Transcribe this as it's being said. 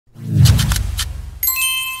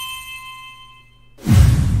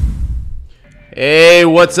Hey,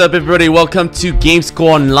 what's up, everybody? Welcome to Game School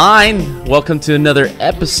Online. Welcome to another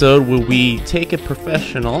episode where we take a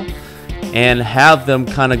professional and have them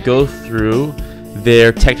kind of go through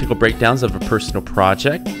their technical breakdowns of a personal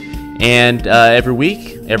project. And every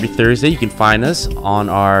week, every Thursday, you can find us on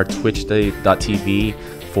our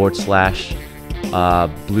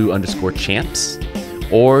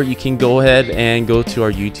twitch.tv/blue_champs. Or you can go ahead and go to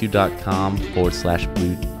our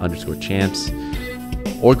youtube.com/blue_champs.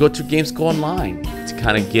 Or go to Game School Online to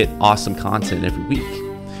kind of get awesome content every week.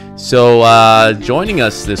 So joining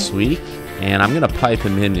us this week, and I'm going to pipe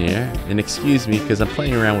him in here. And excuse me, because I'm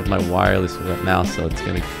playing around with my wireless mouse, so it's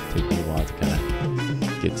going to take me a while to kind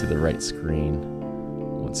of get to the right screen.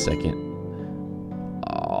 1 second.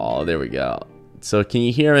 Oh, there we go. So can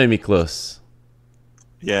you hear me, Miklos?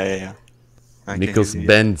 Yeah. Miklos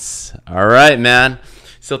Bencz. All right, man.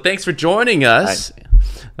 So thanks for joining us. Hi.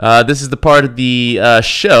 This is the part of the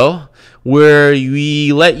show where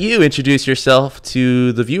we let you introduce yourself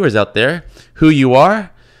to the viewers out there, who you are,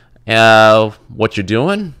 what you're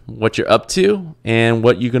doing, what you're up to, and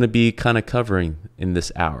what you're going to be kind of covering in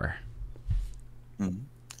this hour.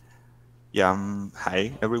 Yeah,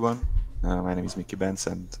 hi everyone. My name is Miklos Bencz,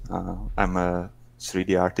 and I'm a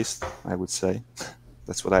 3D artist, I would say.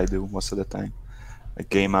 That's what I do most of the time.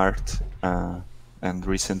 Game art, and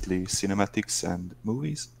recently cinematics and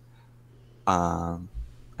movies. I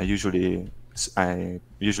usually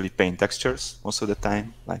paint textures most of the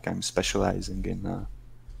time. Like I'm specializing in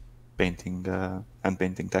painting and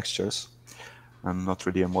painting textures. I'm not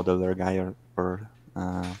really a modeler guy or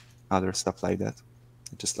other stuff like that.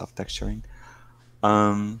 I just love texturing.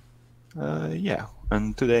 Yeah,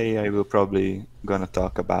 and today I will probably gonna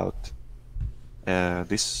talk about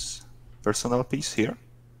this personal piece here.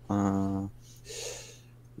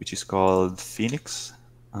 Which is called Phoenix.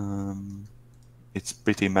 It's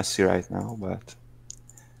pretty messy right now, but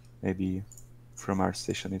maybe from our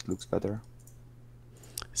station it looks better.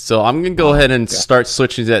 So I'm gonna go ahead and start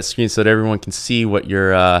switching to that screen so that everyone can see what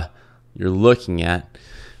you're looking at.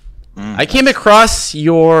 I came across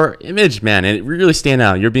your image, man, and it really stand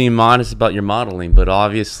out. You're being modest about your modeling, but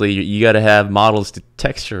obviously you got to have models to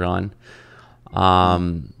texture on.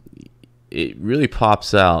 It really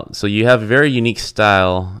pops out. So you have a very unique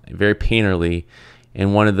style, very painterly,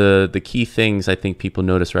 and one of the key things I think people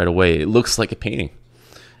notice right away, it looks like a painting.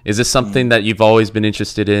 Is this something that you've always been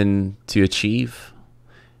interested in to achieve?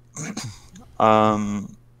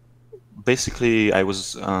 Basically, I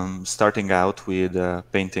was starting out with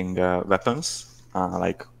painting weapons,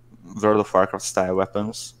 like World of Warcraft style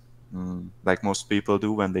weapons, like most people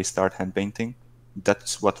do when they start hand painting.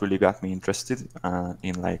 That's what really got me interested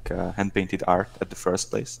in like hand-painted art at the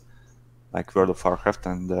first place, like World of Warcraft,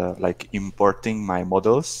 and like importing my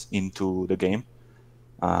models into the game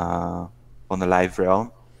on a live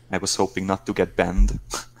realm. I was hoping not to get banned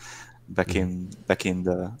back in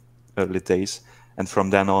the early days, and from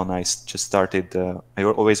then on I just started. I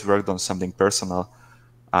always worked on something personal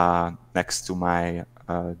next to my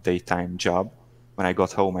daytime job. When I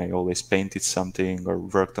got home, I always painted something or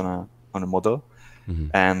worked on a model.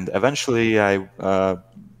 And eventually I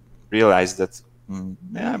realized that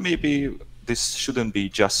maybe this shouldn't be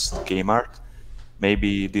just game art.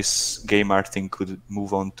 Maybe this game art thing could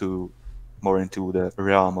move on to more into the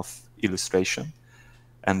realm of illustration.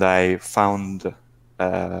 And I found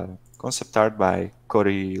concept art by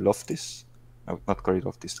Corey Loftis. No, not Corey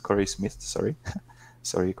Loftis, Corey Smith, sorry.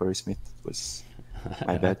 Sorry, Corey Smith, it was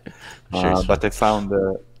my bad. But I found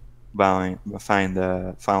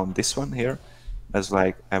found this one here. I was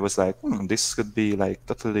like, this could be like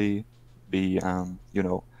totally be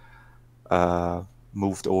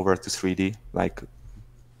moved over to 3D. Like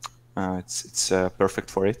it's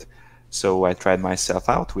perfect for it. So I tried myself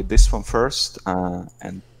out with this one first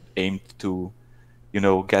and aimed to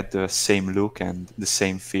get the same look and the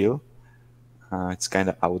same feel. It's kind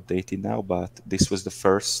of outdated now, but this was the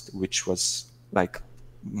first, which was like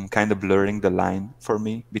kind of blurring the line for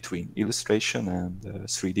me between illustration and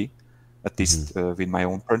 3D. At least with my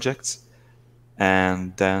own projects.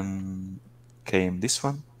 And then came this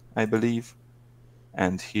one, I believe.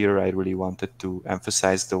 And here I really wanted to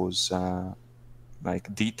emphasize those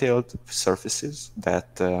like detailed surfaces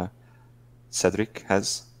that Cedric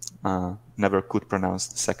has. Never could pronounce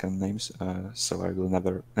the second names, so I will not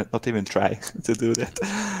even try to do that,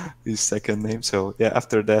 his second name. So yeah,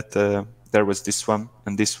 after that there was this one,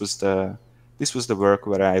 and this was the work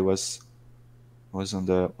where I was on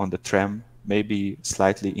the tram, maybe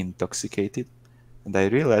slightly intoxicated, and I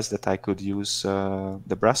realized that I could use the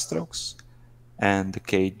brushstrokes and the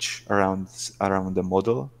cage around the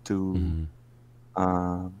model to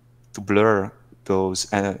blur those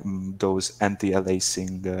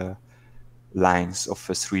anti-aliasing lines of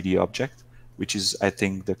a 3D object, which is, I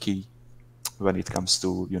think, the key when it comes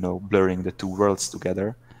to, blurring the two worlds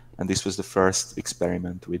together. And this was the first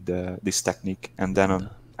experiment with this technique. And then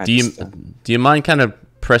I Do you just do you mind kind of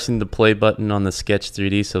pressing the play button on the Sketch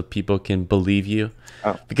 3D so people can believe you?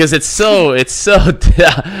 oh, Because it's so at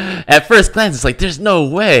first glance it's like there's no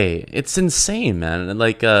way. It's insane, man. And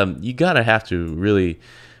like you gotta have to really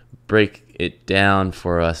break it down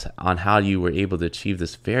for us on how you were able to achieve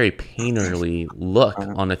this very painterly look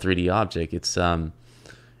on a 3D object. It's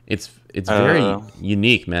very uh,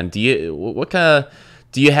 unique, man. What kind of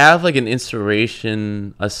do you have like an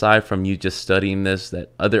inspiration aside from you just studying this,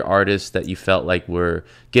 that other artists that you felt like were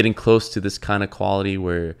getting close to this kind of quality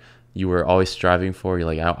where you were always striving for? You're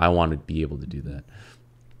like, I want to be able to do that.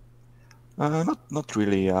 not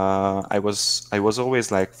really. I was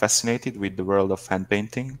always like fascinated with the world of hand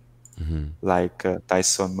painting. Like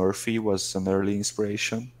Tyson Murphy was an early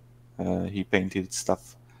inspiration. He painted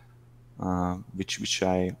stuff which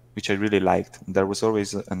I really liked. There was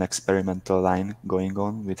always an experimental line going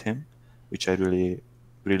on with him, which I really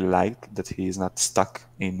liked. That he is not stuck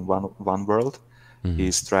in one world.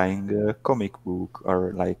 He's trying a comic book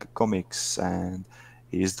or like comics, and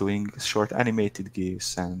he's doing short animated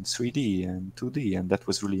GIFs and 3D and 2D, and that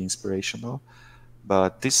was really inspirational.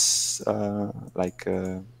 But this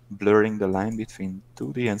blurring the line between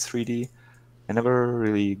 2D and 3D, I never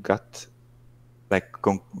really got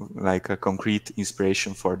like a concrete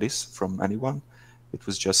inspiration for this from anyone. It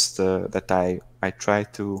was just that I try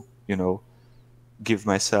to give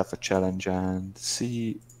myself a challenge and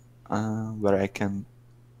see where I can,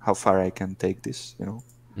 how far I can take this.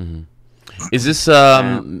 Is this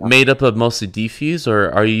And made up of mostly diffuse,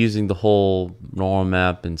 or are you using the whole normal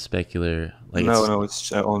map and specular? Like no,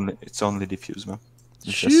 it's no, it's only diffuse, man.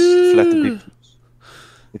 It's just flat shoo. diffuse.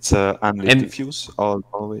 It's unlit And diffuse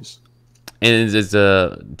always.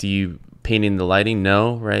 do you paint in the lighting?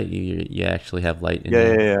 No, right? You actually have light in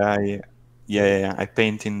Yeah, there. yeah, yeah. I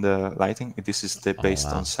paint in the lighting. This is Oh based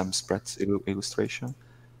on wow. Sam Spratt's illustration.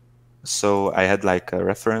 So I had like a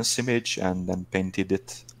reference image and then painted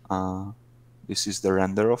it. This is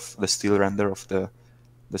the still render of the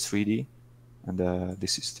 3D, and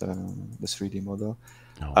this is the 3D model.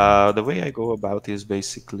 Oh wow. The way I go about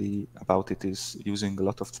it is using a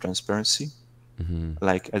lot of transparency.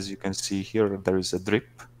 Like as you can see here, there is a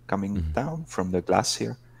drip coming down from the glass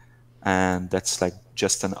here, and that's like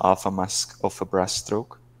just an alpha mask of a brush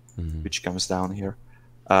stroke, which comes down here.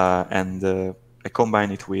 And I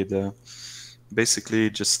combine it with basically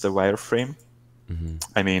just a wireframe.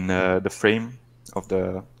 I mean, the frame of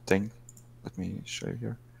the thing. Let me show you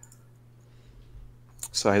here.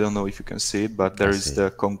 So I don't know if you can see it, but I there is see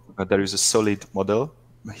it. there is a solid model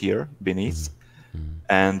here beneath,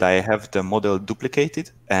 and I have the model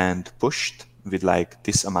duplicated and pushed with like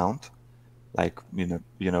this amount, like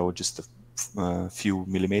just a few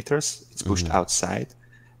millimeters. It's pushed outside,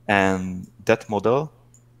 and that model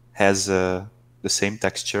has the same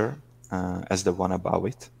texture as the one above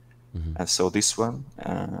it. And so this one,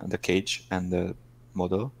 the cage and the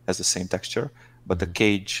model has the same texture, but the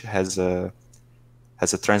cage has a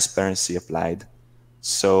transparency applied.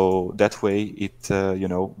 So that way it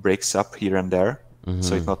breaks up here and there.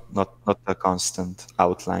 So it's not a constant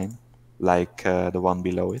outline like the one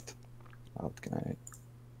below it. How can I?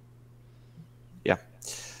 Yeah.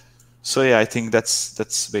 So yeah, I think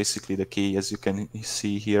that's basically the key. As you can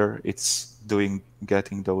see here, it's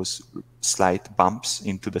getting those slight bumps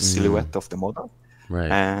into the silhouette of the model,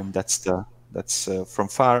 Right. and that's from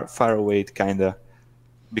far away. It kind of,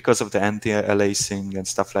 because of the anti-aliasing and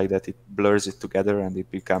stuff like that, it blurs it together and it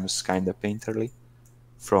becomes kind of painterly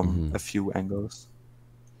from a few angles.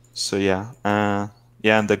 So yeah,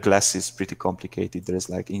 yeah, and the glass is pretty complicated. There's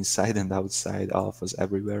like inside and outside alphas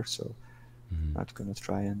everywhere. So not gonna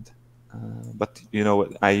try and. But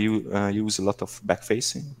I use a lot of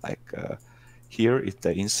backfacing. Like here, at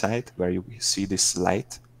the inside where you see this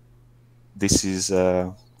light. This is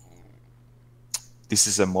a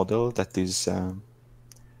model that is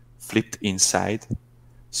flipped inside.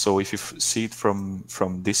 So if you see it from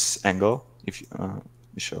this angle, if you, let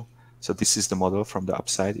me show. So this is the model from the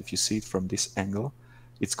upside. If you see it from this angle,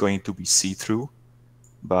 it's going to be see-through,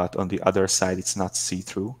 but on the other side, it's not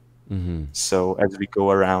see-through. So as we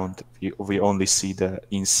go around, we only see the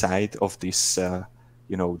inside of this,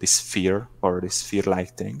 this sphere or this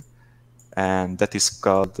sphere-like thing, and that is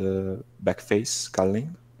called backface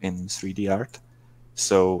culling in 3D art.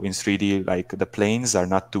 So in 3D, like the planes are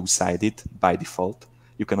not two-sided by default.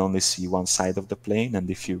 You can only see one side of the plane, and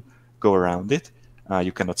if you go around it,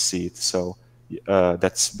 you cannot see it. So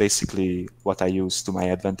that's basically what I use to my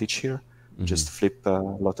advantage here. Hmm. Just flip a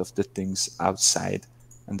lot of the things outside,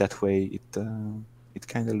 and that way it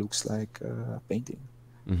kind of looks like a painting.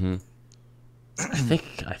 Hmm.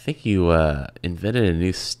 I think you invented a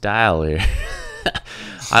new style here.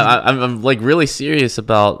 I'm like really serious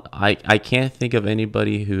about. I can't think of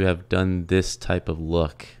anybody who have done this type of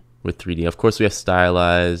look with 3D. Of course, we have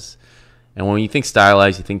stylized, and when you think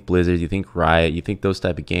stylized, you think Blizzard, you think Riot, you think those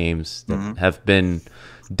type of games that Hmm. have been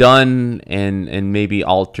done and maybe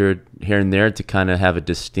altered here and there to kind of have a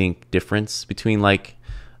distinct difference between like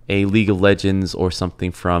a League of Legends or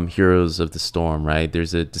something from Heroes of the Storm, right?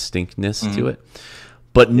 There's a distinctness to Hmm. it,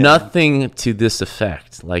 but Yeah. nothing to this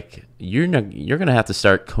effect. Like you're gonna have to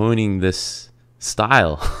start coning this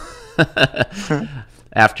style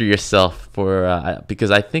after yourself for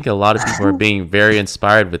because I think a lot of people are being very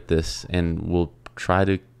inspired with this and will try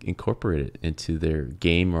to incorporate it into their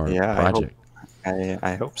game or Yeah, I hope. project.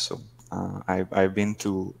 I hope so. I've been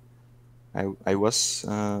to. I was.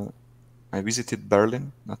 I visited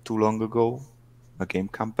Berlin not too long ago, a game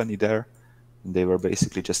company there. And they were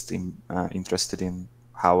basically just interested in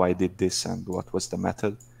how I did this and what was the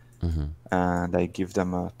method. Hmm. And I give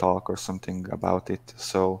them a talk or something about it.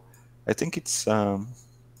 So I think it's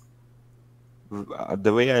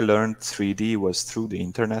the way I learned 3D was through the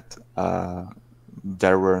internet.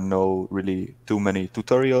 There were no really too many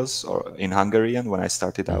tutorials or in Hungarian when I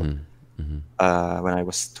started out. Hmm. Hmm. When I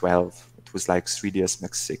was 12, it was like 3ds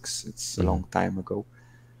Max 6. It's a Hmm. long time ago,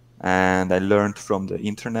 and I learned from the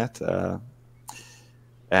internet.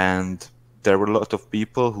 And there were a lot of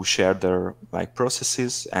people who shared their like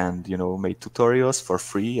processes and made tutorials for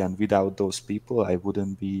free. And without those people, I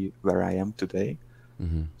wouldn't be where I am today.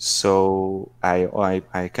 Hmm. So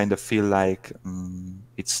I kind of feel like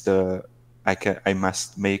it's the I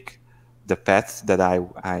must make the path that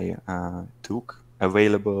I took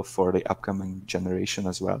available for the upcoming generation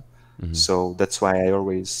as well. Hmm. So that's why I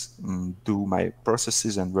always do my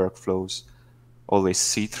processes and workflows always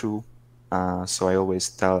see through. So I always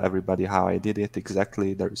tell everybody how I did it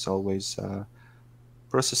exactly. There is always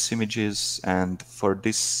process images, and for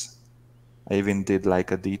this I even did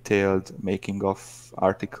like a detailed making of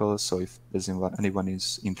article. So if there's anyone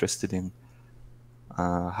is interested in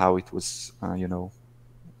how it was,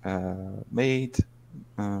 made,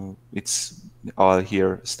 it's all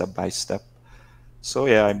here step by step. So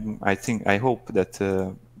yeah, I think I hope that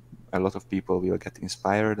a lot of people will get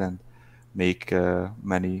inspired and make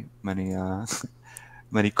many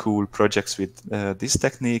many cool projects with this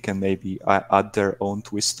technique and maybe add their own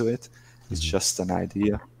twist to it. It's Hmm. just an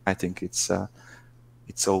idea. I think it's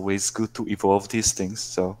always good to evolve these things.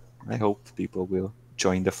 So I hope people will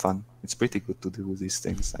join the fun. It's pretty good to do these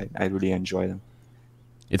things. I really enjoy them.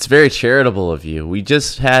 It's very charitable of you. We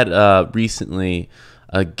just had recently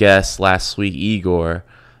a guest last week, Igor,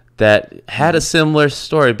 that had a Hmm. similar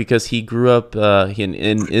story because he grew up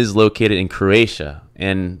is located in Croatia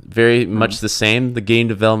and very Hmm. much the same. The game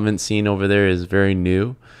development scene over there is very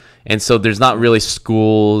new. And so there's not Hmm. really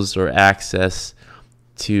schools or access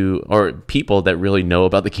to or people that really know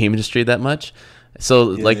about the game industry that much.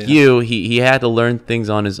 So Yeah, like yeah. you, he had to learn things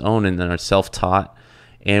on his own and are self-taught.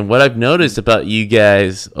 And what I've noticed Hmm. about you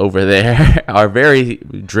guys over there are very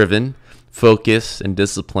driven, focused, and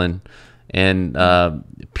disciplined, and Hmm.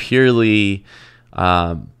 purely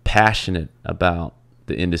passionate about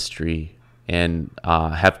the industry, and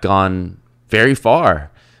have gone very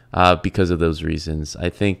far because of those reasons. I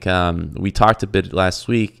think we talked a bit last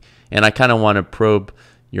week, and I kind of want to probe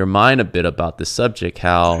your mind a bit about this subject.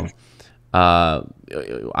 How uh,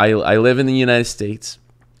 I live in the United States.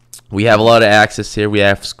 We have a Hmm. lot of access here. We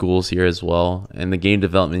have schools here as well, and the game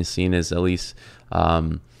development scene is at least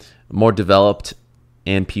um, more developed,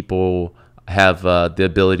 and people have the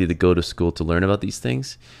ability to go to school to learn about these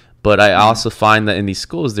things. But I Hmm. also find that in these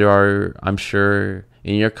schools, there are, I'm sure,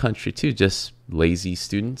 in your country too, just lazy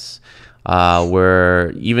students,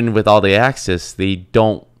 where even with all the access, they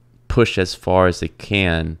don't push as far as they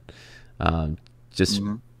can. Um, just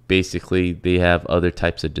Hmm. basically, they have other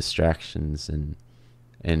types of distractions and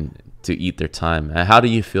to eat their time. How do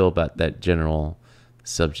you feel about that general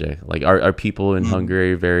subject? Like, are people in Hmm.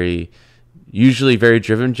 Hungary usually very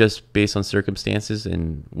driven just based on circumstances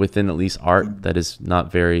and within at least art Hmm. that is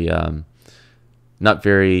not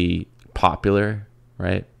very popular,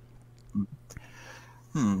 right?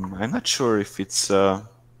 I'm not sure if it's a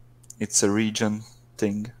region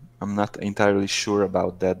thing. I'm not entirely sure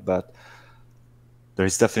about that, but there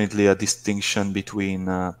is definitely a distinction between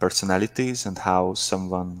personalities and how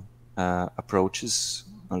someone approaches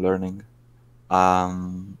learning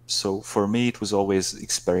So for me, it was always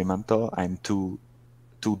experimental. I'm too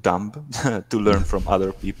dumb to learn from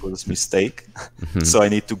other people's mistake. Mhm. So I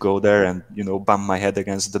need to go there and bump my head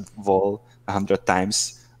against the wall 100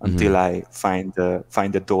 times until Mhm. I find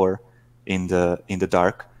a door in the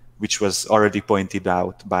dark, which was already pointed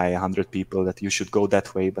out by 100 people that you should go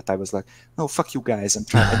that way. But I was like, no, fuck you guys. I'm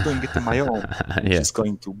doing it on my own. I'm Yeah. just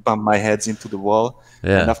going to bump my heads into the wall,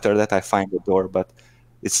 and Yeah. after that I find a door. But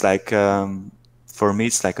it's like for me,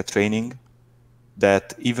 it's like a training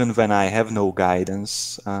that even when I have no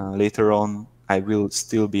guidance, later on I will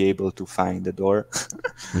still be able to find the door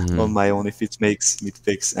on Mhm. my own if it makes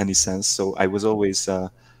any sense. So I was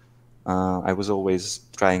always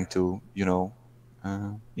trying to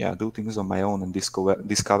yeah, do things on my own and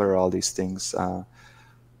discover all these things,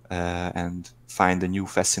 and find a new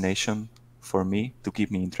fascination for me to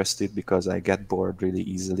keep me interested, because I get bored really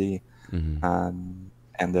easily. Mhm.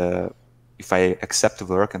 And if I accept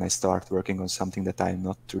work and I start working on something that I'm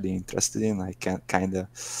not really interested in, I can kind of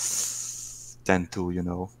tend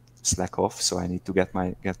to slack off. So I need to get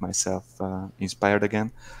myself inspired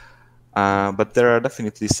again. But there are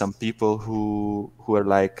definitely some people who are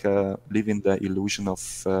like living the illusion of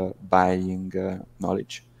buying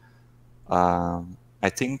knowledge. I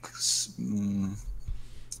think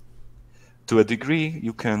to a degree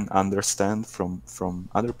you can understand from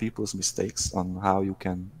other people's mistakes on uh,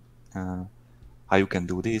 how you can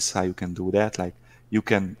do this, how you can do that. Like you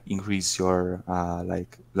can increase your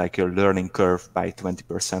like your learning curve by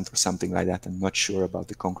 20% or something like that. I'm not sure about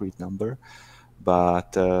the concrete number,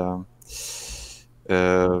 but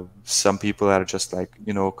some people are just like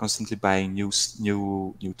constantly buying new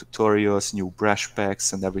tutorials, new brush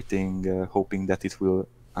packs, and everything, hoping that it will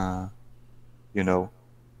you know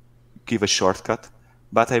give a shortcut.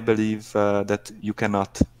 But I believe that you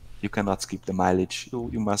cannot skip the mileage.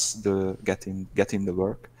 You must get in the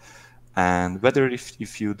work. And whether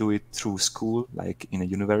if you do it through school, like in a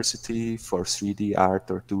university for 3D art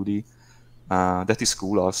or 2D, that is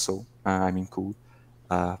cool also. I mean, cool.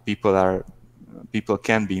 People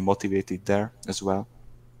can be motivated there as well.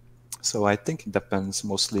 So I think it depends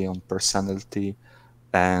mostly on personality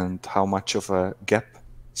and how much of a gap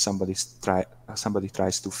somebody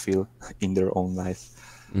tries to fill in their own life.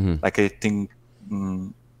 Mhm. Like I think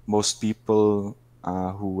most people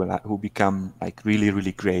who become like really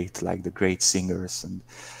really great, like the great singers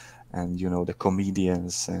and the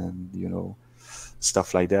comedians and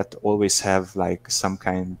stuff like that, always have like some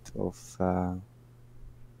kind of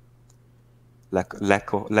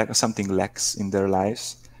something lacks in their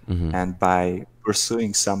lives. Mhm. And by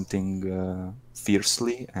pursuing something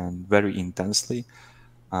fiercely and very intensely,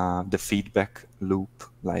 the feedback loop,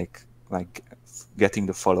 like getting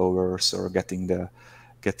the followers or getting the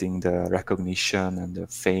recognition and the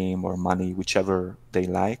fame or money, whichever they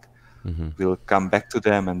like, Mhm. will come back to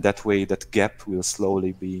them, and that way that gap will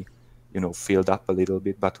slowly be filled up a little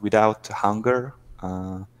bit. But without hunger,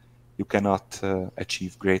 you cannot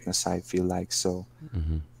achieve greatness, I feel like. So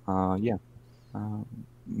Mhm. yeah, uh,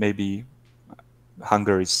 maybe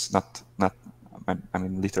hunger is not I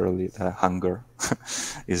mean literally hunger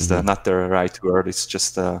is Mhm. not the right word. It's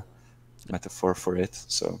just a metaphor for it.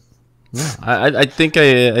 So No, I think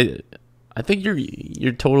you're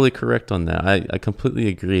totally correct on that. I completely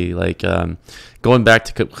agree. Like going back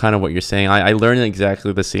to kind of what you're saying, I learned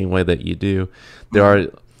exactly the same way that you do. There mhm, are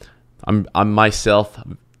I'm myself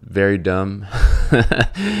very dumb.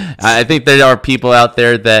 I think there are people out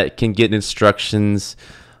there that can get instructions,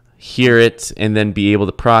 hear it, and then be able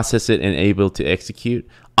to process it and able to execute.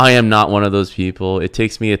 I am not one of those people. It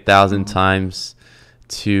takes me 1,000 mhm, times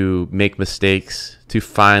to make mistakes to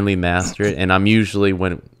finally master it, and I'm usually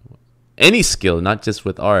when any skill, not just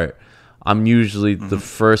with art, I'm usually the mhm.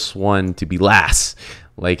 first one to be last.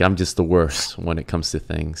 Like I'm just the worst when it comes to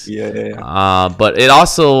things. Yeah, yeah, yeah. But it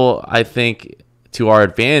also, I think, to our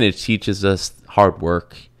advantage, teaches us hard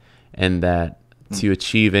work, and that Mm. to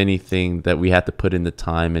achieve anything, that we have to put in the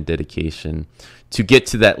time and dedication to get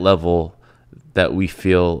to that level that we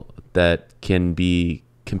feel that can be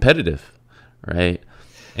competitive, right?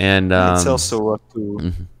 And And it's also a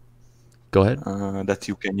tool go ahead. that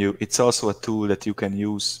you can use. It's also a tool that you can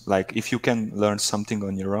use. Like if you can learn something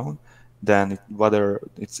on your own, then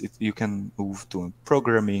you can move to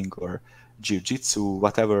programming or jiu-jitsu,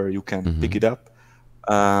 whatever. You can pick Mm-hmm. it up,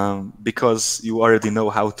 because you already know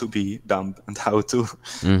how to be dumb and how to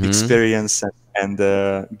Mm-hmm. experience and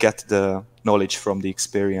get the knowledge from the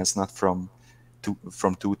experience, not from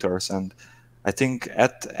tutors. And I think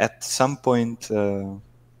at some point,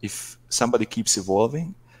 if somebody keeps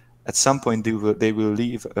evolving, at some point they will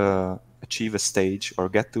leave achieve a stage or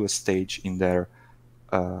get to a stage in their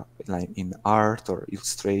like in art or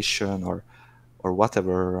illustration or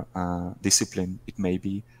whatever discipline it may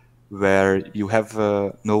be, where you have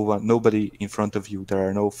nobody in front of you. There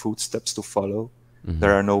are no footsteps to follow.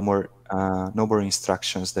 There are no more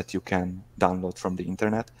instructions that you can download from the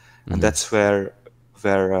internet, and that's where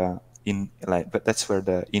but that's where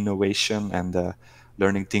the innovation and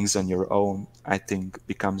learning things on your own, I think,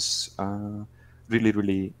 becomes really,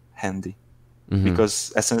 really handy.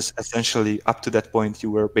 Because essentially up to that point you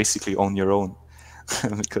were basically on your own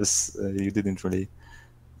because you didn't really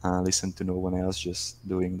listen to no one else, just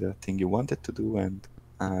doing the thing you wanted to do and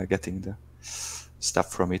getting the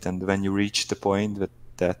stuff from it. And when you reach the point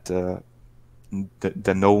that the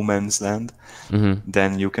no man's land,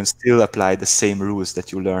 then you can still apply the same rules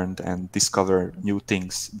that you learned and discover new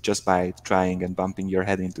things just by trying and bumping your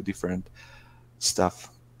head into different stuff.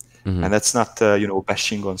 And that's not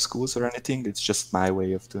bashing on schools or anything. It's just my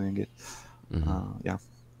way of doing it. Yeah.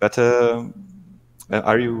 But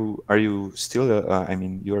are you still I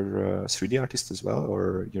mean, you're a 3D artist as well,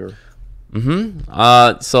 or you're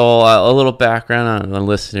so a little background on the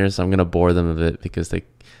listeners. I'm gonna bore them a bit because they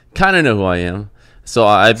kind of know who I am. So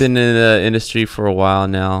I've been in the industry for a while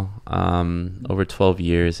now, over 12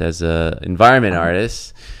 years as a environment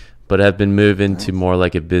artist, but I've been moving to more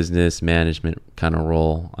like a business management kind of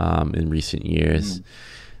role in recent years.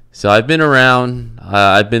 So I've been around.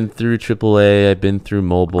 I've been through AAA. I've been through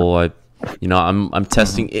mobile. I'm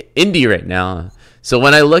testing indie right now. So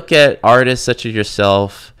when I look at artists such as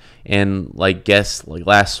yourself and like guests like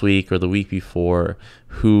last week or the week before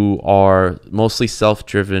who are mostly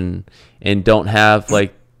self-driven and don't have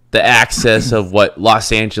like the access of what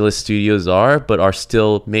Los Angeles studios are, but are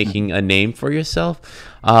still making a name for yourself,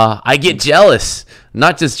 I get jealous.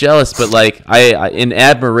 Not just jealous, but like I in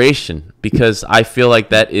admiration, because I feel like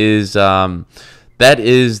that is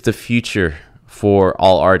the future for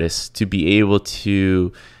all artists, to be able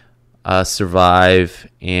to survive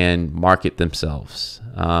and market themselves.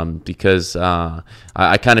 Because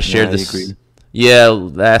I kind of shared this,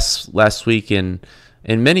 last week in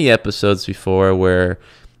many episodes before, where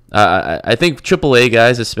I think AAA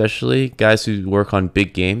guys, especially guys who work on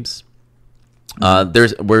big games,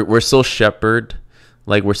 we're so shepherded,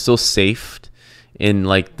 like we're so safe in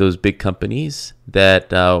like those big companies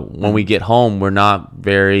that when we get home, we're not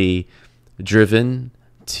very driven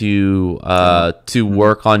to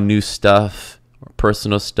work on new stuff,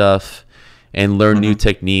 personal stuff, and learn new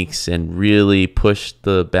techniques and really push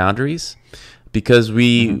the boundaries, because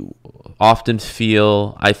we often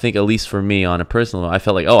feel, I think at least for me on a personal level, I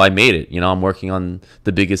felt like, oh, I made it. I'm working on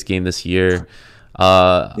the biggest game this year.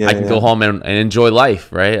 I can go home and enjoy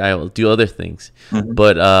life, right? I'll do other things.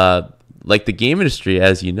 But like the game industry,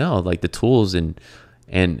 as you know, like the tools and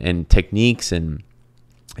techniques and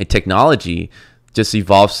technology just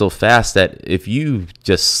evolve so fast that if you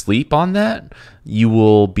just sleep on that, you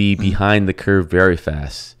will be behind the curve very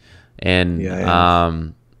fast. And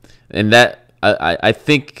and that I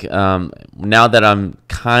think now that I'm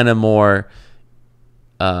kind of more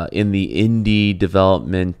in the indie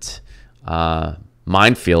development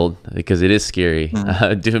minefield, because it is scary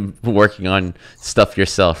working on stuff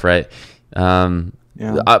yourself, right?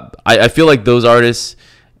 I feel like those artists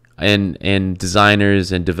and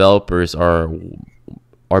designers and developers are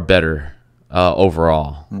better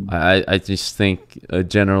overall. I just think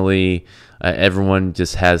generally everyone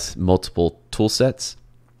just has multiple tool sets,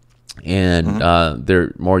 and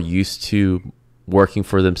they're more used to working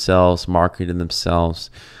for themselves, marketing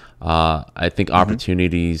themselves. I think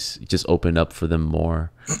opportunities just open up for them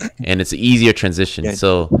more, and it's an easier transition.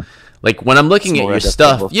 So like when I'm looking at your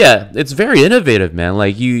stuff, it's very innovative, man.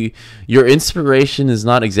 Like your inspiration is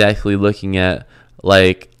not exactly looking at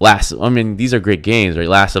like these are great games, right?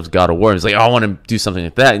 Last of Us, God of War. It's like, oh, I want to do something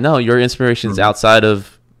like that. No, your inspiration is outside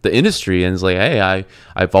of the industry, and it's like, hey,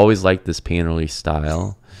 I've always liked this painterly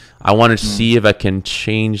style. I want to see if I can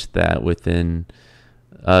change that within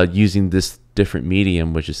using this different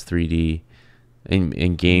medium, which is 3D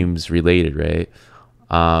and games related, right?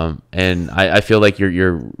 And I feel like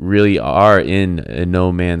you're really are in a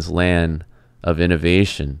no man's land of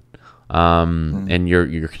innovation, and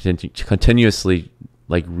you're continuously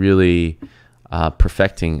like really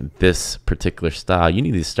perfecting this particular style. You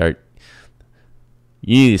need to start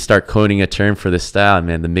coining a term for this style,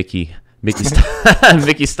 man. The Mickey style,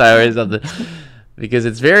 Mickey style or something, because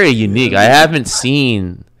it's very unique. I haven't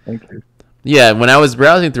seen. Thank you. Yeah, when I was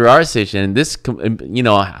browsing through ArtStation, this,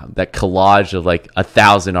 that collage of like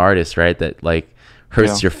 1,000 artists, right? That like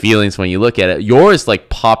hurts your feelings when you look at it. Yours like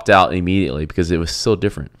popped out immediately because it was so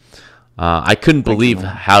different. I couldn't Thank you, believe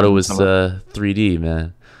man. how it Means was a lot. 3D,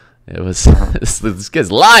 man. It was Uh-huh. this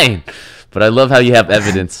guy's lying, but I love how you have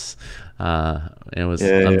evidence. It was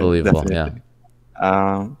Yeah, yeah, unbelievable. Yeah. definitely.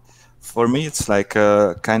 Um, for me, it's like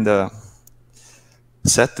kind of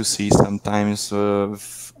sad to see sometimes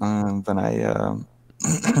when I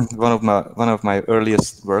one of my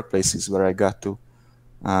earliest workplaces where I got to.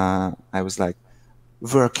 I was like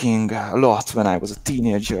working a lot when I was a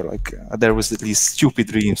teenager. Like there was these stupid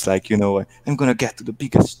dreams, like I'm gonna get to the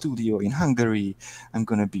biggest studio in Hungary. I'm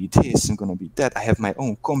gonna be this. I'm gonna be that. I have my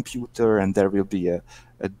own computer, and there will be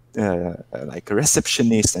like a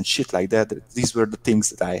receptionist and shit like that. These were the things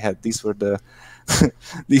that I had. These were the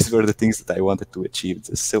these were the things that I wanted to achieve.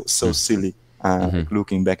 It's so silly. Mm-hmm. Like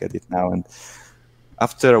looking back at it now, and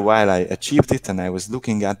after a while, I achieved it, and I was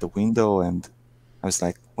looking at the window, and I was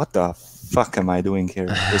like, "What the fuck am I doing here?"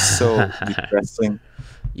 It was so depressing.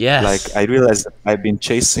 Like I Yes. realized that I've been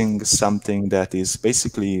chasing something that is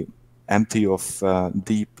basically empty of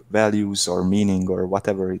deep values or meaning or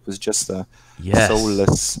whatever. It was just a Yes.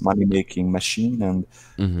 soulless money-making machine, and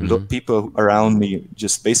Mm-hmm. people around me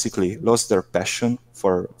just basically lost their passion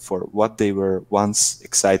for what they were once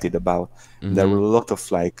excited about. There were Mm-hmm. a lot of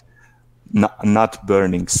like not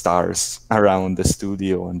burning stars around the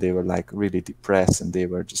studio, and they were like really depressed, and they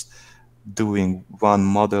were just doing one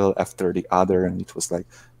model after the other, and it was like,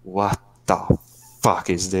 what the fuck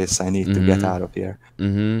is this? I need to get Mm-hmm. out of here.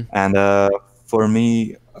 Mm-hmm. And for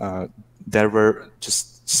me, there were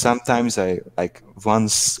just sometimes I like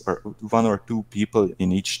once or one or two people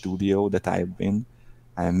in each studio that I've been.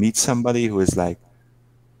 I meet somebody who is like,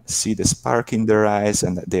 see the spark in their eyes,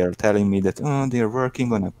 and they are telling me that they are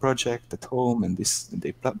working on a project at home, and this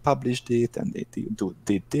they published it, and they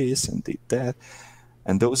did this and did that.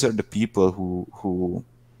 And those are the people who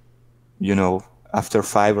you know after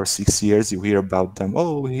 5 or 6 years you hear about them.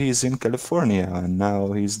 Oh, he's in California and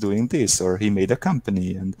now he's doing this, or he made a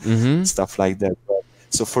company and Mm-hmm. stuff like that.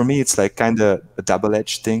 So for me it's like kind of a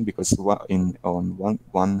double-edged thing, because on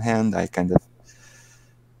one hand I kind of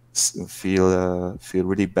feel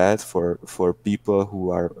really bad for people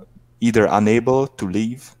who are either unable to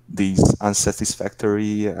leave these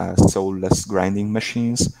unsatisfactory soulless grinding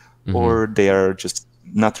machines, Mm-hmm. or they are just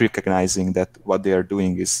not recognizing that what they are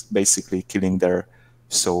doing is basically killing their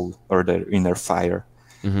soul or their inner fire,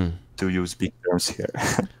 Mm-hmm. to use big terms here.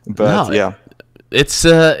 But No, yeah. it's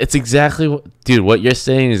exactly dude, what you're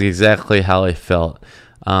saying is exactly how I felt.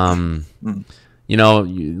 Um,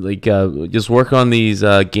 Mm, like just work on these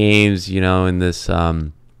games, in this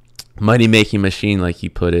money making machine, like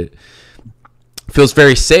you put it. Feels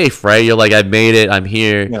very safe, right? You're like, I've made it, I'm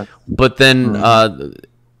here. yeah. But then Hmm.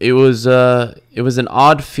 it was an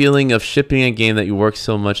odd feeling of shipping a game that you worked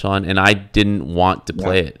so much on, and I didn't want to Yeah.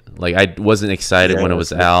 play it. Like I wasn't excited when it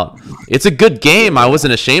was Yes. out. It's a good Yeah. game. I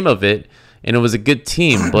wasn't ashamed of it, and it was a good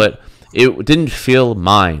team, but it didn't feel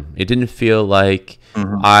mine. It didn't feel like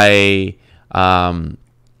Hmm. I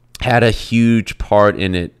had a huge part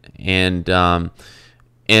in it, and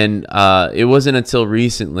it wasn't until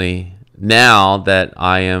recently, now that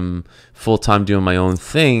I am full time doing my own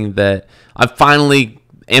thing, that I finally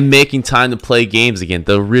am making time to play games again.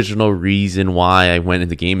 The original reason why I went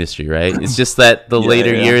into game industry, right? It's just that the Yeah.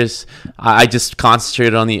 later Yeah. years, I just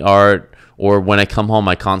concentrated on the art, or when I come home,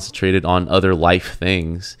 I concentrated on other life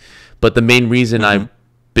things. But the main reason Hmm. I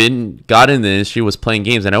got in the industry was playing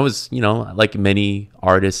games, and I was, like many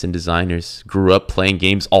artists and designers, grew up playing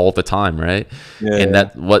games all the time, right? Yeah. And Yeah.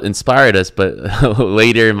 that what inspired us. But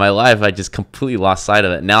later in my life, I just completely lost sight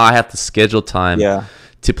of it. Now I have to schedule time Yeah.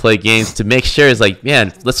 to play games to make sure, it's like,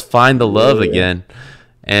 man, let's find the love Yeah. again.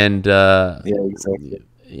 And Yeah. Exactly.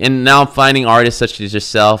 now I'm finding artists such as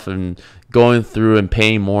yourself, and going through and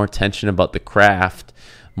paying more attention about the craft,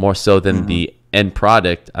 more so than Hmm. the end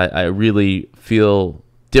product. I really feel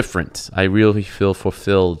different. I really feel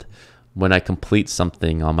fulfilled when I complete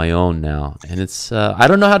something on my own now. And it's I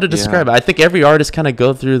don't know how to Yeah. describe it. I think every artist kind of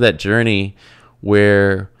go through that journey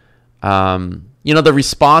where the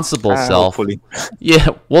responsible self. Hopefully. Yeah,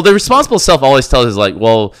 well, the responsible self always tells us, like,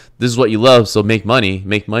 well, this is what you love, so make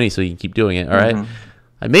money so you can keep doing it. All right, Hmm.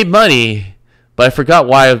 I made money, but I forgot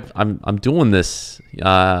why I'm doing this,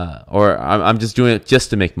 or I'm just doing it just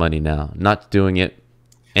to make money now, not doing it,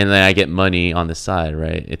 and then I get money on the side,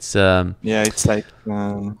 right? It's Yeah, it's like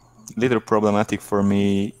little problematic for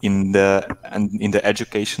me in the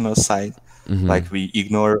educational side. mhm, Like we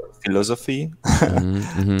ignore philosophy mhm,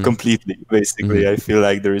 mhm, completely. Basically, mhm, I feel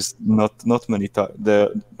like there is not many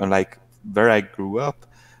like where I grew up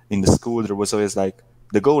in the school. There was always like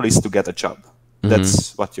the goal is to get a job. mhm,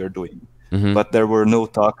 That's what you're doing. mhm, But there were no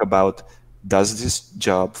talk about does this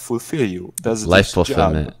job fulfill you? Does Life this job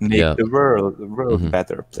fulfillment. make Yeah. the world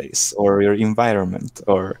better place, or your environment,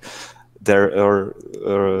 or there, or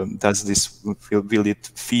does this will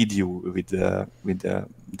it feed you with a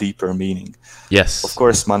deeper meaning? Of Yes.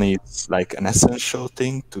 course, money is like an essential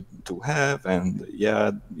thing to have, and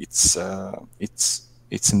yeah, it's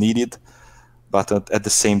needed, but at the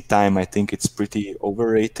same time, I think it's pretty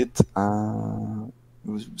overrated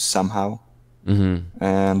somehow.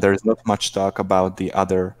 And there is not much talk about the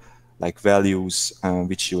other like values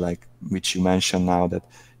which you mentioned now, that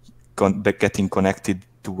getting connected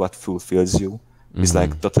to what fulfills you is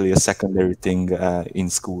like totally a secondary thing in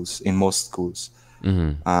schools, in most schools.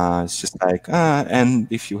 It's just like, and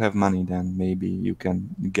if you have money, then maybe you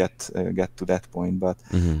can get to that point. But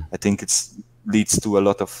I think it's leads to a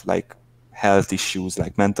lot of like health issues,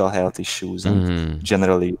 like mental health issues, and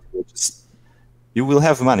generally just, you will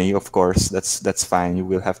have money, of course, that's fine. You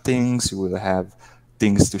will have things, you will have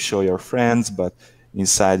things to show your friends, but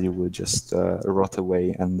inside you will just rot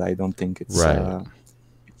away. And I don't think Right.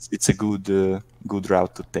 it's a good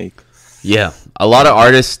route to take. Yeah, a lot of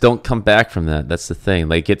artists don't come back from that. That's the thing.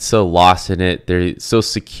 They get so lost in it. They're so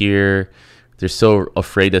secure. They're so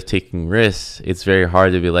afraid of taking risks. It's very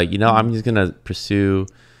hard to be like, I'm just gonna pursue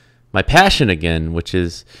my passion again, which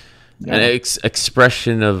is an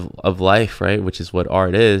expression of life, right? Which is what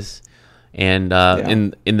art is. And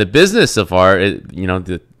in the business of art,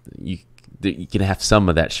 you can have some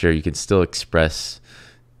of that. Sure, you can still express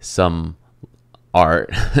some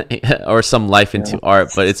art or some life into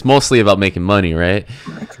art, but it's mostly about making money, right?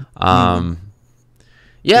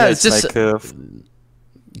 It's just like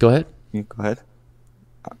go ahead. you go ahead.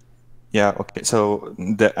 Yeah, okay. So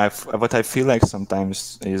what I feel like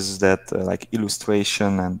sometimes is that like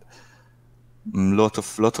illustration and lot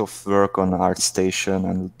of work on ArtStation,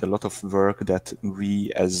 and a lot of work that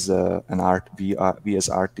we as we as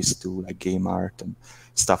artists do, like game art and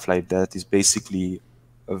stuff like that, is basically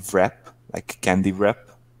a wrap, like candy wrap,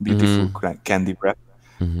 beautiful candy wrap.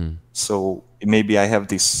 So maybe I have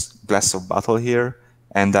this glass of bottle here,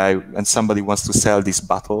 and somebody wants to sell this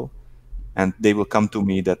bottle, and they will come to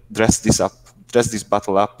me that dress this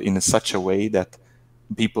bottle up in such a way that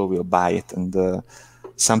people will buy it. And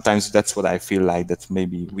sometimes that's what I feel like, that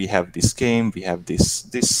maybe we have this game, we have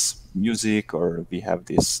this music, or we have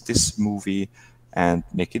this movie, and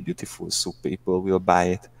make it beautiful so people will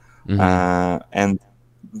buy it. And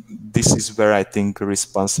this is where I think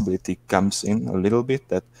responsibility comes in a little bit,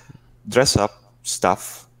 that dress up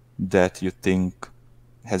stuff that you think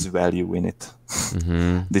has value in it.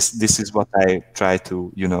 This is what I try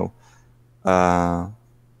to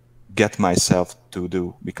get myself to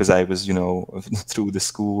do, because I was through the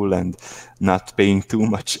school and not paying too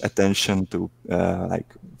much attention to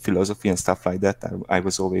like philosophy and stuff like that. I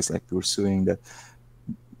was always like pursuing that,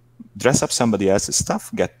 dress up somebody else's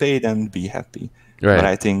stuff, get paid, and be happy. Right. But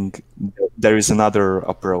I think there is another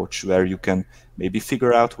approach where you can maybe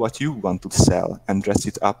figure out what you want to sell and dress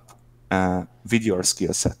it up with your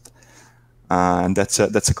skill set. And that's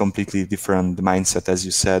a completely different mindset, as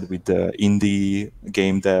you said, with the indie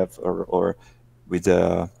game dev, or with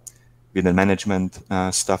the management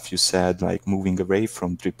stuff you said, like moving away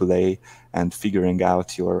from AAA and figuring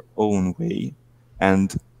out your own way.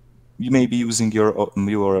 And you may be using your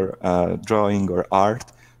drawing or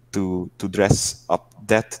art to dress up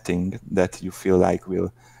that thing that you feel like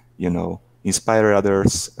will, inspire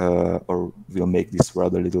others, or will make this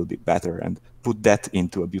world a little bit better, and put that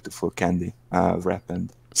into a beautiful candy wrap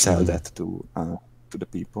and sell that to the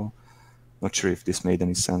people. Not sure if this made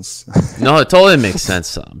any sense. No, it totally makes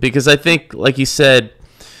sense, because I think, like you said,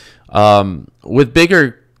 with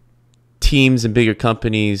bigger teams and bigger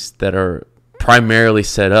companies that are primarily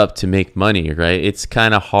set up to make money, right? It's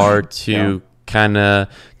kind of hard to kind of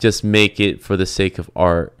just make it for the sake of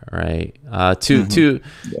art, right? To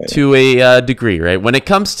a degree, right? When it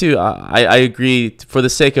comes to, I agree, for the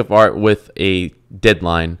sake of art with a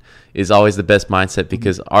deadline is always the best mindset,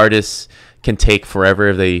 because artists can take forever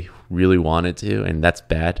if they really wanted to, and that's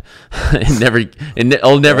bad.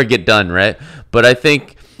 It'll never get done, right? But I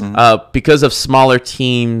think because of smaller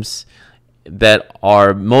teams that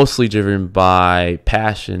are mostly driven by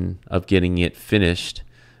passion of getting it finished,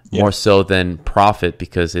 more so than profit,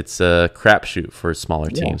 because it's a crapshoot for smaller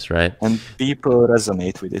teams, right? And people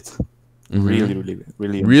resonate with it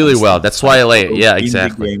really well. That's why I lay it. Yeah,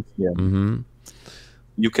 exactly.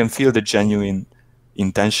 You can feel the genuine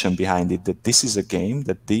intention behind it, that this is a game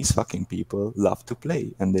that these fucking people love to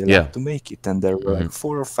play, and they love to make it. And there were like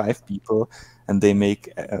 4 or 5 people, and they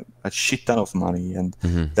make a shit ton of money, and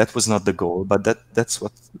that was not the goal, but that's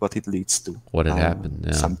what it leads to. What had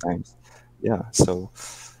happened, sometimes. yeah, so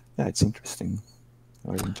yeah, it's interesting,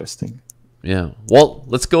 very interesting. Yeah. Well,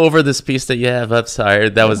 let's go over this piece that you have up. Sorry,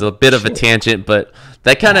 that was Yeah, a bit of a sure. tangent, but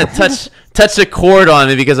that kind of touched a chord on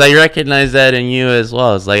me because I recognize that in you as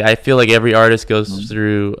well. It's like I feel like every artist goes Mhm.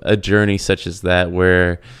 through a journey such as that,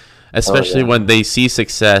 where, Oh especially yeah. when they see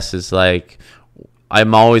success, is like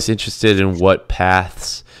I'm always interested in what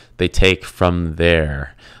paths they take from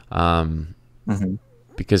there, Hmm.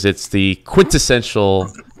 because it's the quintessential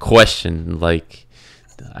question, like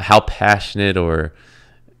how passionate or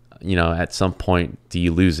at some point do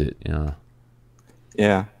you lose it?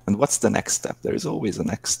 Yeah, and what's the next step? There is always a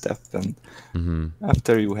next step, and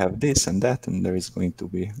after you have this and that, and there is going to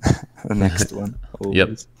be a next one Yep.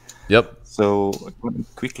 always. Yep. So I want to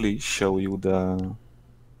quickly show you the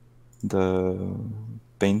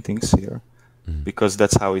paintings here because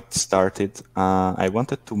that's how it started. I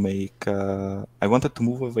wanted to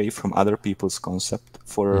move away from other people's concept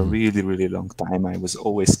for a really, really long time. I was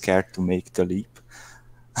always scared to make the leap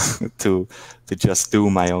to just do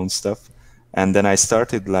my own stuff. And then I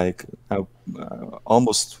started like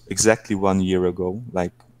almost exactly 1 year ago,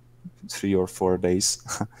 like 3 or 4 days.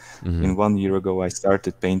 In 1 year ago, I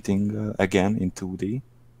started painting again in 2D,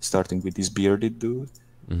 starting with this bearded dude,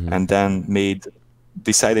 and then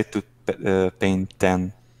decided to paint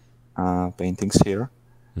 10 paintings here.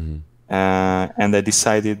 And I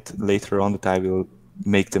decided later on that I will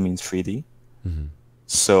make them in 3D.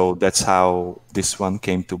 So that's how this one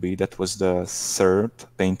came to be. That was the third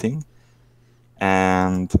painting.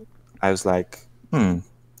 And I was like,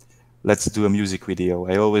 let's do a music video.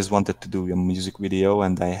 I always wanted to do a music video,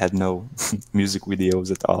 and I had no music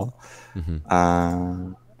videos at all.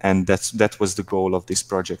 And that was the goal of this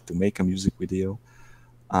project, to make a music video.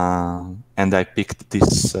 And I picked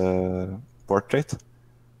this portrait,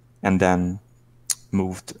 and then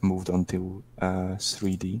moved on to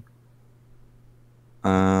 3D.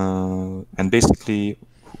 And basically,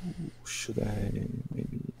 should I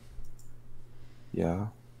maybe? Yeah.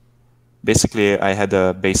 Basically, I had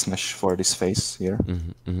a base mesh for this face here.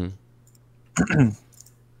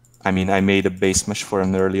 I mean, I made a base mesh for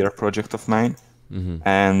an earlier project of mine,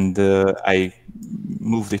 and I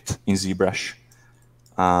moved it in ZBrush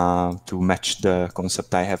to match the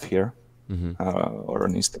concept I have here, or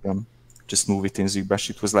on Instagram. Just move it in ZBrush.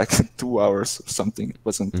 It was like 2 hours or something.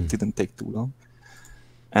 It didn't take too long.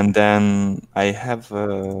 And then I have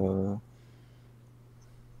a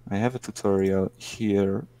tutorial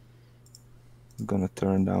here. I'm gonna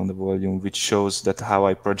turn down the volume, which shows that how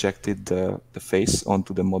I projected the face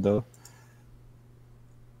onto the model.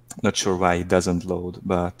 Not sure why it doesn't load,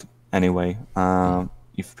 but anyway,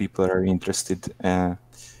 if people are interested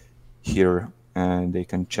here, they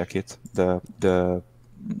can check it. The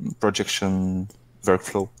projection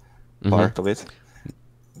workflow part of it.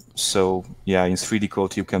 So yeah, in 3D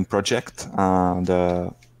Code you can project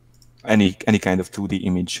any kind of 2D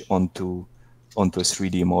image onto a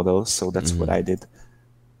 3D model. So that's what I did.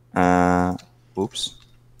 Oops.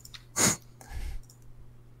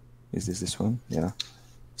 Is this one? Yeah.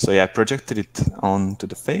 So yeah, I projected it onto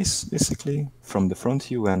the face basically from the front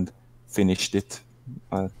view and finished it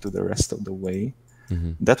to the rest of the way.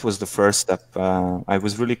 That was the first step. I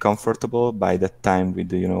was really comfortable by that time with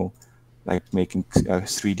the, like making a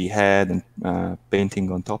 3D head and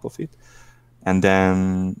painting on top of it. And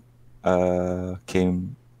then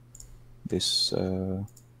came this.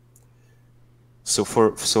 So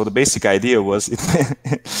the basic idea was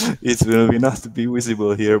it will not be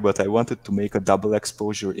visible here, but I wanted to make a double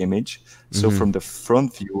exposure image. So from the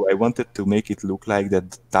front view, I wanted to make it look like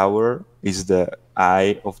that the tower is the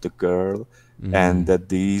eye of the girl, and that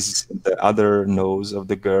the other nose of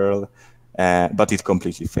the girl. But it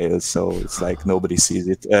completely failed, so it's like nobody sees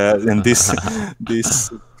it. And this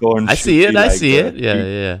corn I should see it. be I like see the it.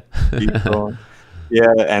 Yeah. deep Yeah. corn.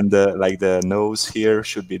 Yeah, and like the nose here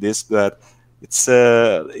should be this, but it's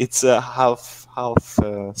a half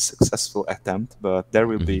successful attempt, but there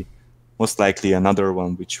will be most likely another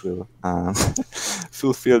one which will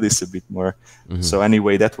fulfill this a bit more. So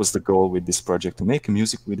anyway, that was the goal with this project, to make a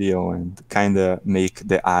music video and kind of make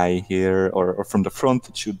the eye here, or from the front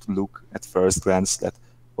it should look at first glance that,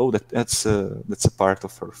 oh, that's a part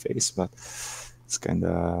of her face, but it's kind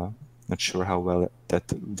of not sure how well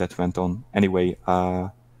that went on. Anyway,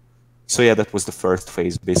 so yeah, that was the first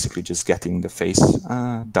phase, basically just getting the face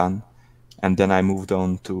done, and then I moved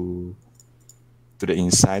on to the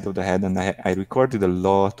inside of the head, and I recorded a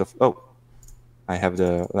lot of. Oh, I have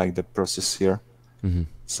the process here.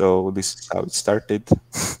 So this is how it started,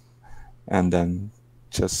 and then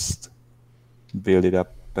just build it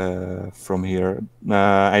up from here.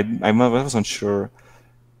 I wasn't sure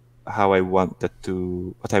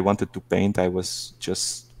what I wanted to paint. I was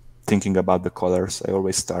just thinking about the colors. I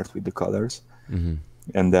always start with the colors,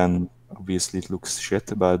 and then obviously it looks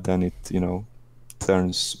shit, but then it,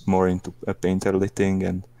 turns more into a painterly thing,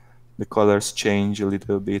 and the colors change a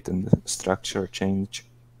little bit, and the structure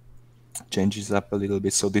changes up a little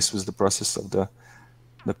bit. So this was the process of the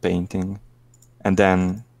painting, and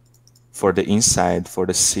then for the inside, for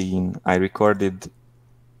the scene, I recorded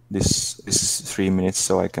this 3 minutes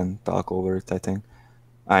so I can talk over it. I think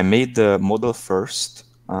I made the model first,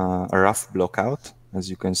 a rough block out, as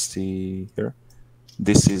you can see here.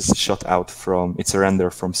 This is shot out from, it's a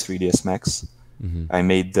render from 3ds Max. I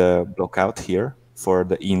made the block out here for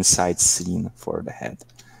the inside scene for the head,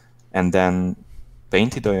 and then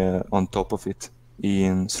painted on top of it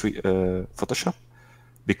in Photoshop,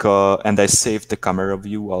 and I saved the camera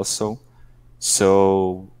view also.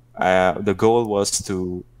 So the goal was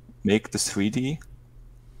to make the 3D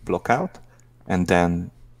block out and then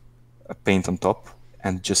paint on top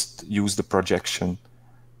and just use the projection.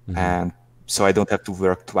 And so I don't have to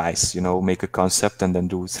work twice, make a concept and then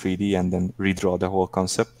do 3D and then redraw the whole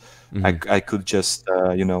concept. I could just,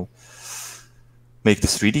 make the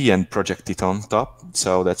 3D and project it on top.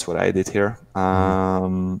 So that's what I did here.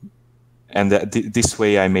 And this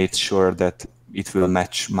way I made sure that it will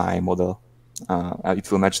match my model.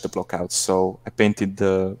 It will match the block out. So I painted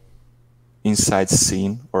the inside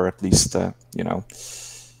scene, or at least, a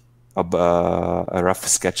rough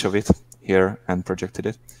sketch of it here and projected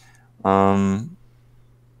it.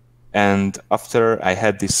 And after I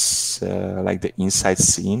had this, like the inside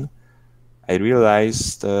scene, I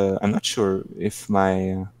realized, I'm not sure if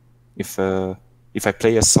if I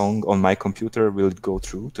play a song on my computer, will it go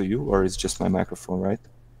through to you, or is just my microphone, right?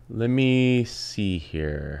 Let me see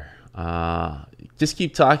here. Just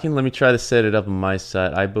keep talking. Let me try to set it up on my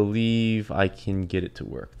side. I believe I can get it to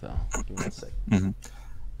work, though. Give me 1 second.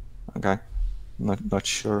 Okay. Not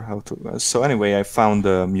sure how to. So anyway, I found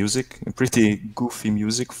music, pretty goofy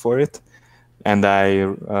music for it, and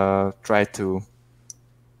I tried to.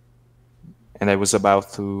 And I was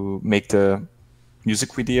about to make the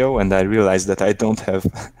music video, and I realized that I don't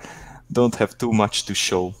have too much to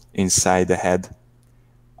show inside the head.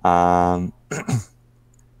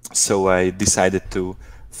 So I decided to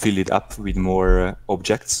fill it up with more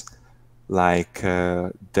objects, like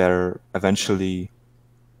eventually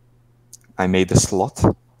I made a sloth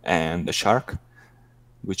and a shark,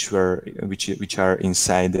 which are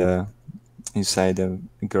inside the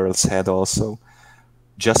girl's head also,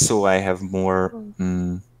 just so I have more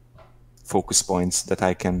focus points that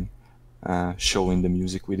I can show in the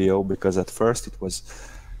music video, because at first it was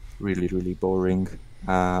really, really boring,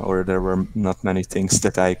 or there were not many things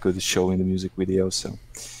that I could show in the music video. So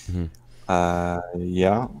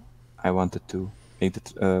yeah, I wanted to make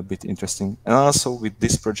it a bit interesting. And also with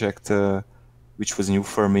this project, which was new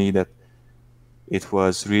for me, that it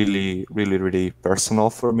was really, really, really personal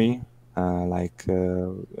for me,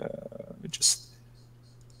 just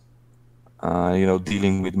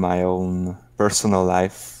dealing with my own personal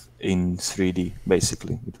life in 3D.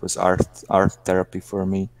 Basically, it was art therapy for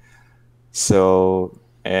me. So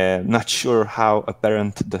not sure how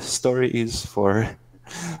apparent the story is for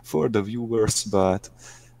the viewers, but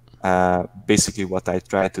basically what I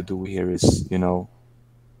try to do here is,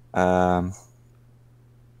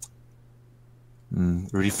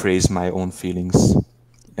 rephrase my own feelings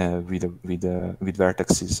with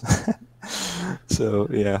vertices. So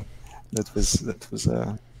yeah,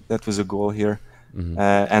 that was a goal here.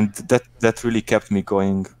 And that really kept me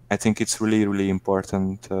going. I think it's really, really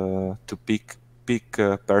important to pick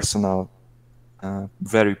personal,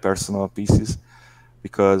 very personal pieces,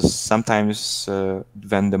 because sometimes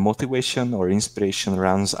when the motivation or inspiration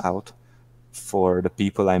runs out for the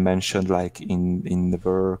people I mentioned, like in the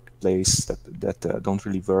workplace that don't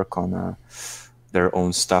really work on their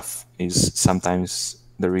own stuff, is sometimes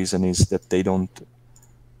the reason is that they don't.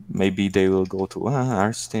 Maybe they will go to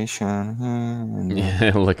art station and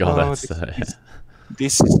Look all that stuff.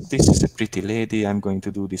 This is a pretty lady. I'm going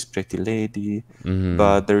to do this pretty lady,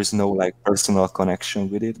 but there is no like personal connection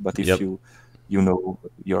with it. But if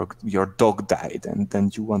your dog died, and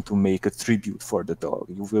then you want to make a tribute for the dog,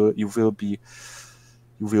 you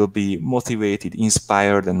will be motivated,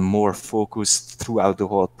 inspired, and more focused throughout the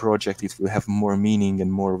whole project. It will have more meaning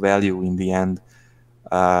and more value in the end.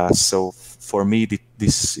 So for me,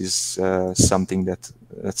 this is something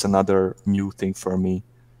that's another new thing for me,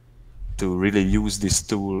 to really use this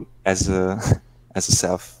tool as a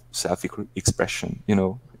self expression,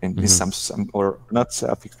 in some or not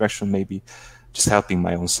self expression, maybe just helping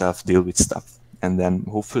my own self deal with stuff, and then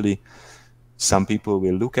hopefully some people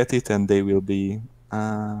will look at it and they will be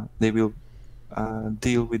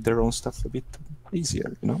deal with their own stuff a bit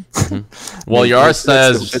easier, you know. Well, your art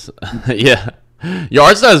style is yeah, your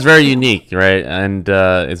art style is very unique, right? And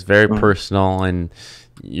it's very personal, and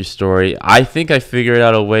your story. I think I figured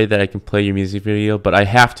out a way that I can play your music video, but I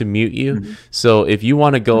have to mute you. So if you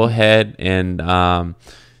want to go ahead and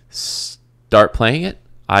start playing it,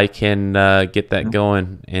 I can get that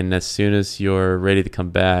going, and as soon as you're ready to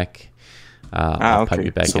come back, I'll pipe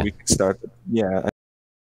you back in. So we can start. Yeah.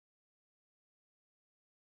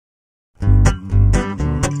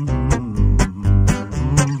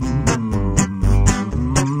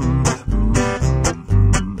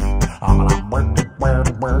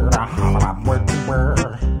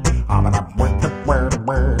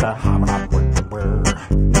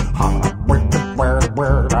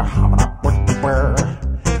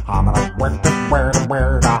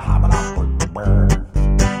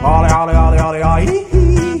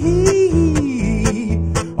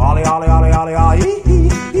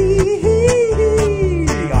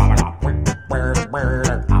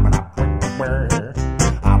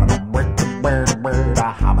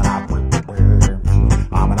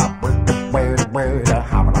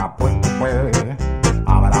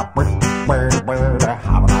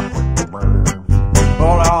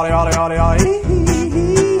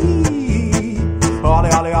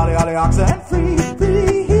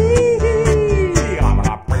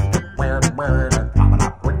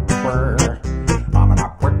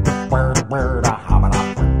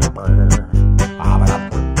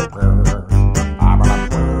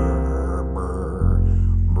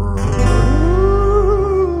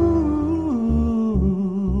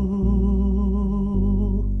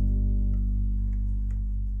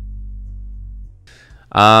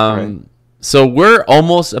 So we're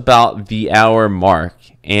almost about the hour mark,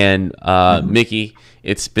 and Mickey,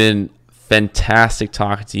 it's been fantastic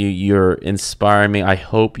talking to you. You're inspiring me. I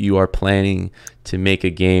hope you are planning to make a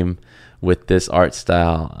game with this art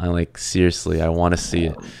style. I like, seriously, I want to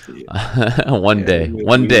see it one day.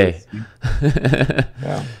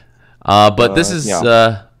 But this is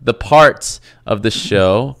the parts of the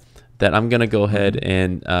show that I'm gonna go ahead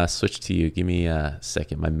and switch to you. Give me a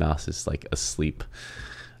second. My mouse is like asleep.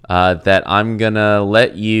 That I'm gonna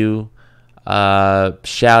let you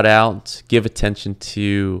shout out, give attention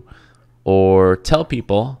to, or tell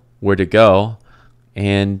people where to go,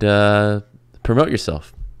 and promote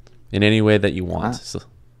yourself in any way that you want. So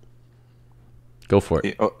go for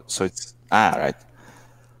it. So it's right.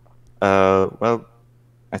 Well,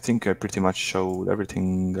 I think I pretty much showed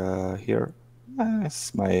everything here.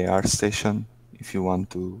 It's my art station if you want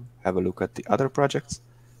to have a look at the other projects.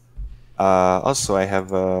 Also, I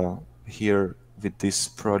have here with this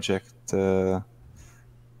project, I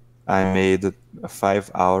made a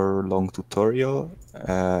 5-hour long tutorial.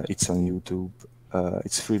 It's on YouTube.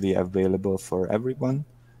 It's freely available for everyone.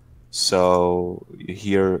 So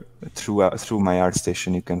here through my art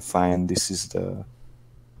station, you can find, this is the,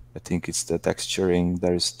 I think it's the texturing.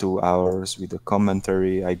 There's 2 hours with a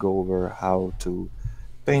commentary. I go over how to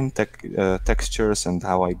paint textures and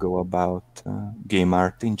how I go about game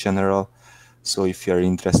art in general. So if you're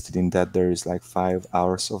interested in that, there is like 5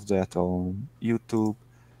 hours of that on YouTube,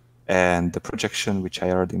 and the projection, which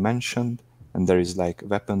I already mentioned, and there is like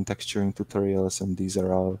weapon texturing tutorials, and these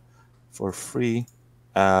are all for free.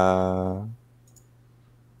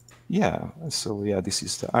 Yeah, so yeah, this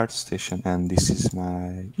is the art station, and this is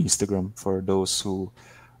my Instagram for those who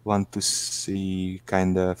want to see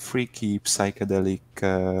kind of freaky, psychedelic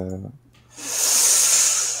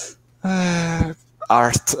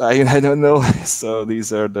art. I don't know. So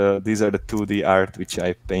these are the 2D art which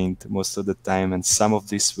I paint most of the time, and some of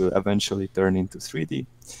this will eventually turn into 3D.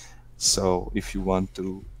 So if you want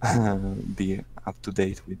to be up to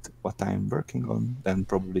date with what I'm working on, then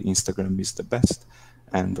probably Instagram is the best.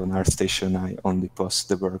 And on ArtStation, I only post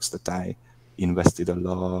the works that I invested a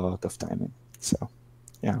lot of time in. So,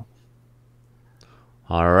 yeah.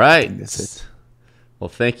 All right. That's it. Well,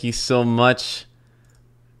 thank you so much,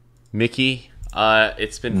 Mickey.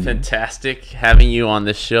 It's been fantastic having you on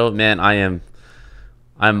this show, man.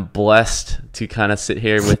 I'm blessed to kind of sit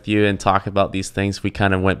here with you and talk about these things. We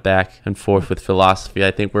kind of went back and forth with philosophy.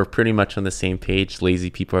 I think we're pretty much on the same page. Lazy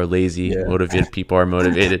people are lazy. Motivated people are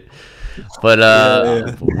motivated. But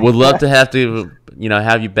would love to have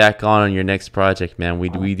you back on your next project, man.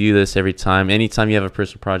 We do this every time. Anytime you have a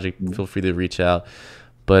personal project, feel free to reach out.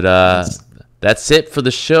 But that's it for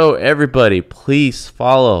the show, everybody. Please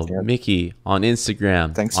follow Mickey on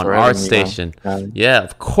Instagram, Thanks on for ArtStation. Yeah,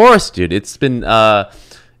 of course, dude. It's been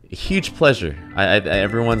huge pleasure.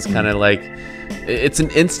 Everyone's kind of like, it's an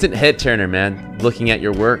instant head turner, man, looking at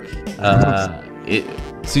your work.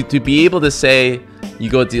 So to be able to say you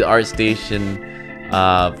go to the ArtStation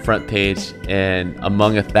front page and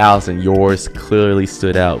among 1,000 yours clearly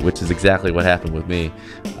stood out, which is exactly what happened with me.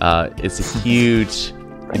 It's a huge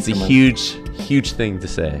thing to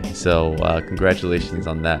say. So congratulations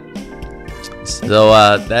on that. So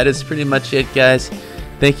that is pretty much it, guys.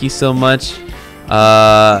 Thank you so much.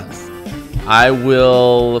 I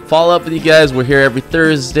will follow up with you guys. We're here every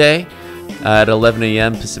Thursday at 11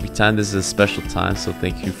 a.m. Pacific time. This is a special time, so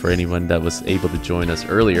thank you for anyone that was able to join us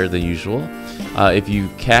earlier than usual. If you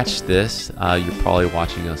catch this, you're probably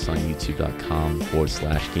watching us on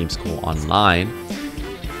youtube.com/GameSchoolOnline.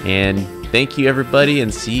 And thank you, everybody,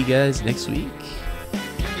 and see you guys next week.